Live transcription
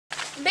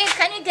Babe,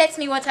 can you get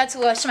me water to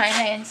wash my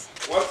hands?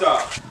 Water?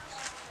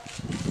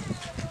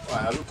 Why,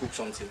 have you cooked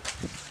something?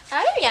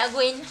 I know you are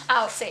going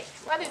out, say.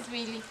 What is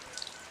really?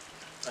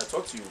 I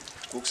thought you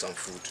cook some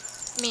food.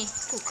 Me,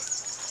 cook.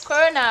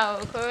 Corona.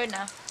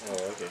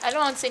 Oh, okay. I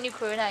don't want any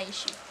corona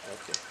issue.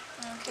 Okay.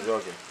 Okay. Is it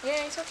okay?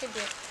 Yeah, it's okay,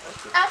 dear.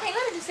 Okay. Okay,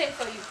 let me do the same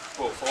for you.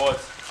 Oh, for what?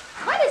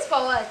 What is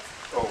for what?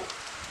 Oh.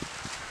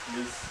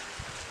 This.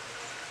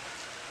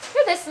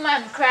 You this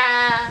man,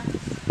 cry.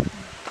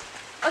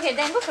 Okay,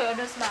 then go for your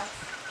nose mask.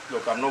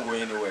 Look, I'm not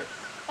going anywhere.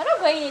 I'm not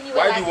going anywhere.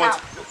 Why like do you want?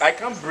 now. I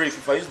can't breathe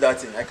if I use that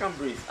thing. I can't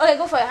breathe. Okay,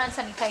 go for your hand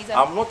sanitizer.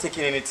 I'm not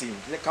taking anything.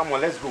 Come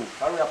on, let's go.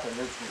 Hurry up and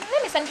let's go.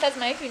 Let me sanitize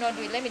mine. If you not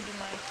do it, let me do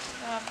mine.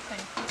 No, I'm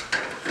fine.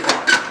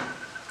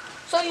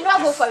 So you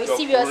not go for it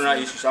seriously? Corona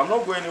issues. I'm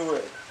not going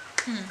anywhere.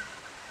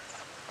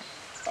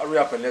 Hurry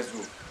up and let's go.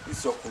 This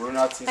is your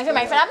corona thing.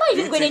 My friend, I'm not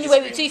even going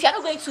anywhere with you. If you're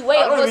not going to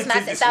wear your nose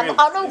mask, I'll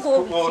not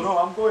go with you. Oh no,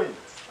 I'm going.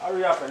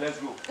 Hurry up and let's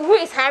go. Who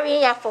is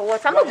hurrying up for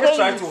what? I'm not You're just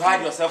going. trying to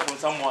hide yourself from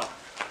someone.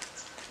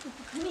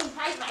 Me,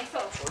 hide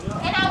myself.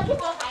 And I'll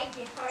keep on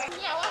hiding. Alright? Me,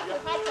 I want to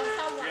hide from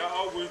someone. We are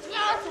all going to. Me, I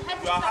want to hide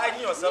from You are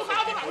hiding yourself me from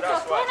hiding people, myself.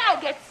 that's why. When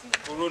I'll get you.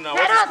 Corona,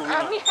 what is corona?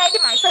 I'm me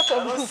hiding myself I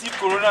from don't who? see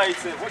corona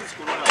itself. What is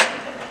corona?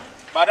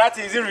 But that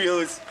isn't real.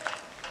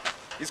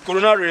 Is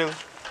corona real?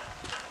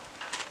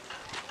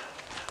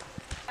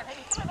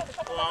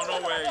 Oh, I'm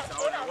not worried.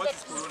 What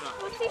is corona?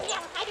 You see me,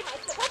 I'm hiding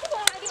myself. What do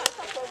you hiding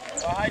myself from?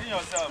 You are hiding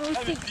yourself.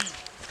 Let me pee.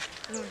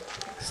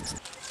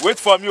 Wait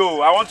for me,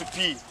 oh. I want to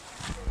pee.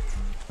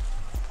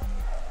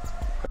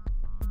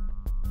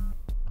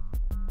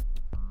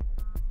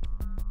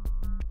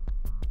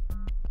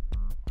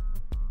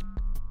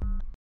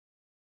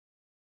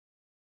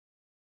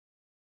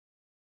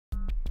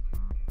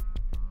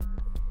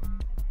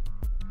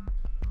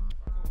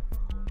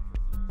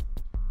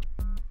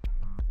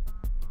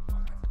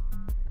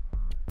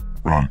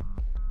 Run.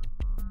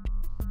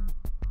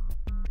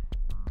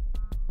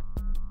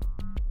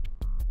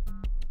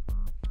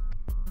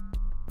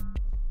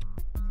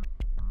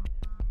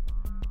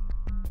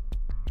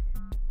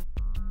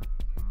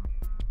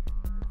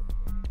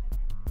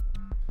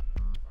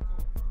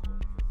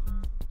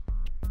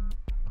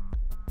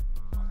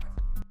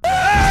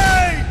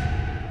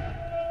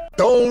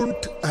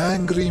 Don't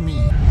angry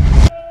me.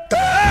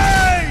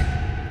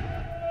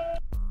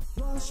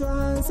 Wash your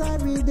hands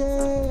every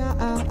day.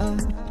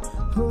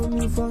 Hold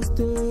me first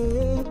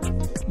day.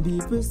 Be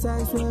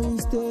precise when we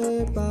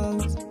step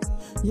out.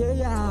 Yeah,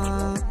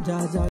 yeah.